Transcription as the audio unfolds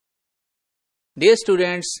Dear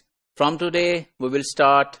students, from today we will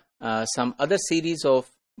start some other series of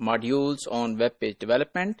modules on web page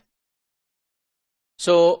development.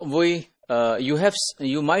 So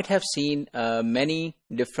you might have seen many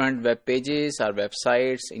different web pages or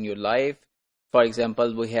websites in your life. For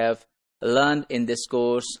example, we have learned in this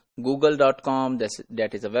course google.com,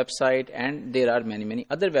 that is a website, and there are many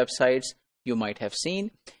other websites you might have seen.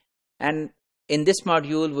 And in this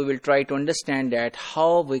module we will try to understand that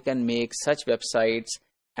how we can make such websites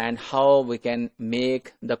and how we can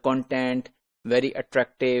make the content very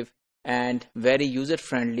attractive and very user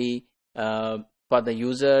friendly for the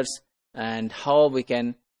users, and how we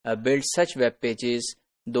can build such web pages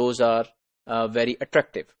those are very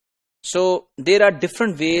attractive. So there are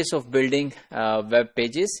different ways of building web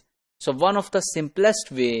pages. So one of the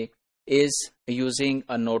simplest way is using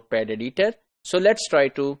a Notepad editor. So let's try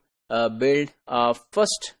to build a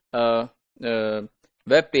first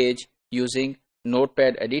web page using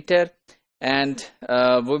Notepad editor, and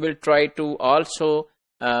we will try to also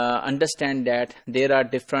understand that there are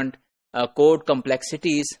different code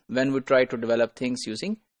complexities when we try to develop things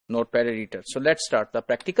using Notepad editor. So let's start the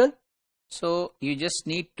practical. So you just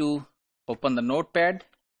need to open the Notepad,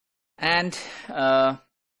 and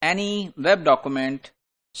any web document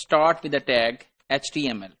start with the tag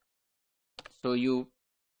HTML. So you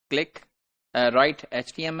click write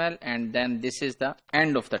HTML, and then this is the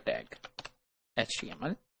end of the tag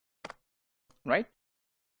HTML, right?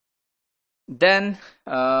 Then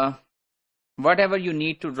whatever you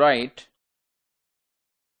need to write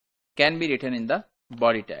can be written in the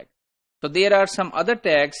body tag. So there are some other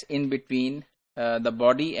tags in between the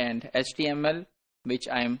body and HTML, which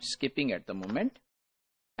I am skipping at the moment.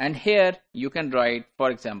 And here you can write,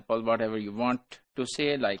 for example, whatever you want to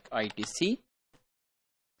say, like ITC,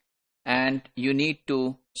 and you need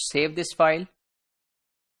to save this file.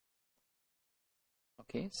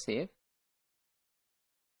 Okay, save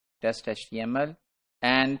test HTML,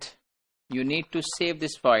 and you need to save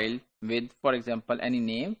this file with, for example, any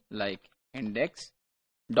name like index.html,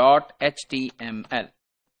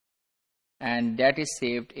 and that is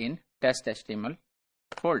saved in test HTML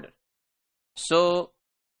folder. So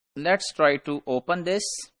let's try to open this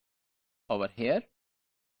over here.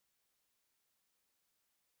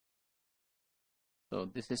 So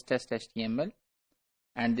this is test HTML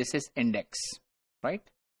and this is index, right?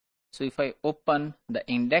 So if I open the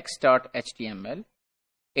index.html,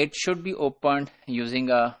 it should be opened using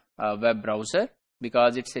a web browser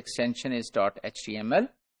because its extension is .html.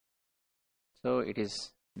 So it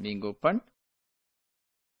is being opened,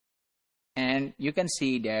 and you can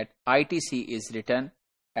see that ITC is written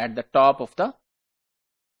at the top of the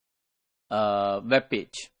web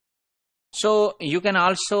page. So you can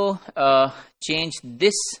also change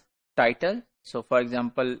this title. So for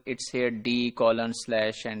example, it's here d:/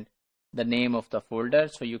 and the name of the folder.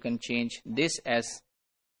 So you can change this as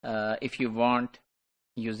if you want,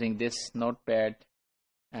 using this Notepad,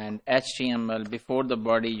 and HTML before the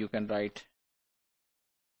body you can write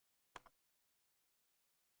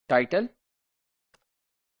title.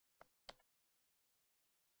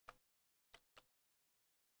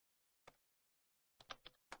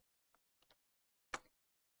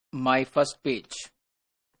 My first page.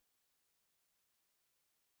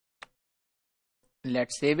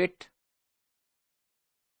 Let's save it,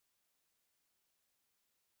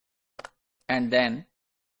 and then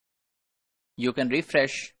you can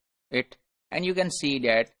refresh it, and you can see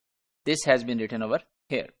that this has been written over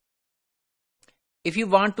here. If you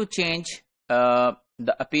want to change the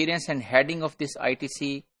appearance and heading of this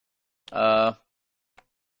ITC,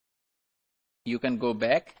 you can go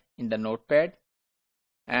back in the Notepad,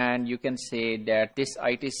 and you can say that this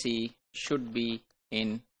ITC should be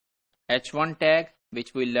in H1 tag,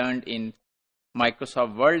 which we learned in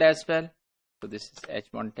Microsoft Word as well. So this is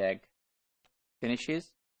H1 tag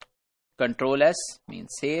finishes. Control S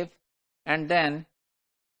means save, and then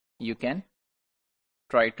you can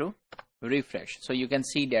try to refresh. So you can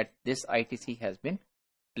see that this ITC has been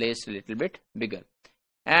placed a little bit bigger,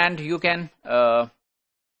 and you can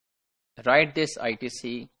write this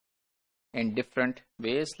ITC in different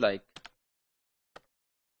ways, like,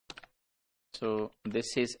 so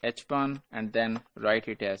this is H1, and then write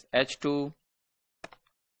it as H2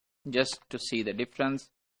 just to see the difference,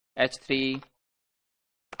 H3,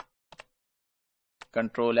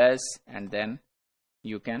 Control S, and then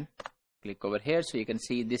you can click over here. So you can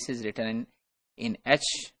see this is written in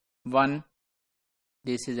H1,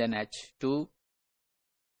 this is an H2,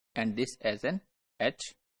 and this as an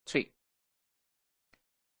H3.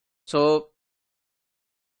 So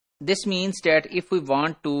this means that if we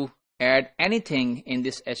want to add anything in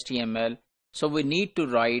this HTML, So we need to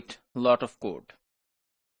write a lot of code.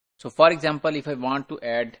 So for example, if I want to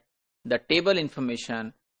add the table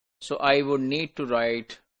information, so I would need to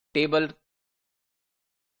write table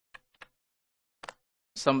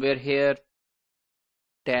somewhere here,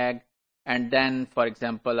 tag, and then for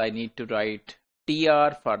example I need to write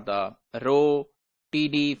tr for the row,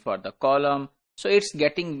 td for the column. So it's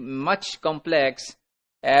getting much complex,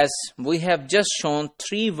 as we have just shown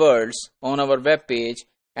 3 words on our web page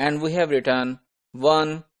and we have written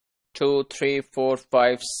 1, 2, 3, 4,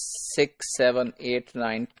 5, 6, 7, 8,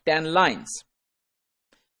 9, 10 lines.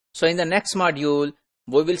 So in the next module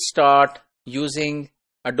we will start using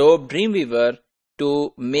Adobe Dreamweaver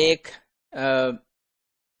to make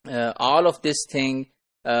all of this thing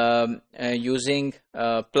using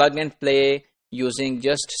plug and play, using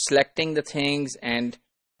just selecting the things and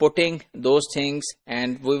putting those things,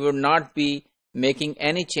 and we will not be making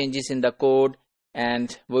any changes in the code,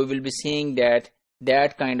 and we will be seeing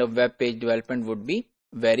that kind of web page development would be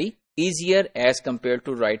very easier as compared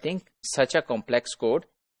to writing such a complex code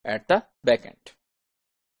at the back end.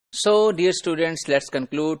 So dear students, let's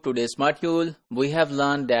conclude today's module. We have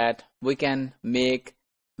learned that we can make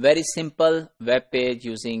very simple web page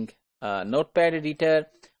using Notepad editor.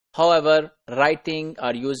 However, writing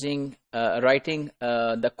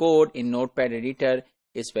the code in Notepad editor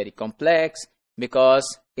is very complex, because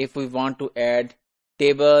if we want to add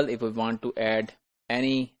table, if we want to add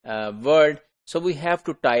any word, so we have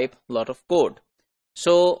to type a lot of code.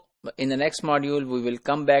 So in the next module we will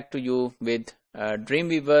come back to you with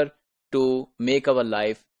Dreamweaver to make our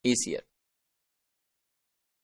life easier.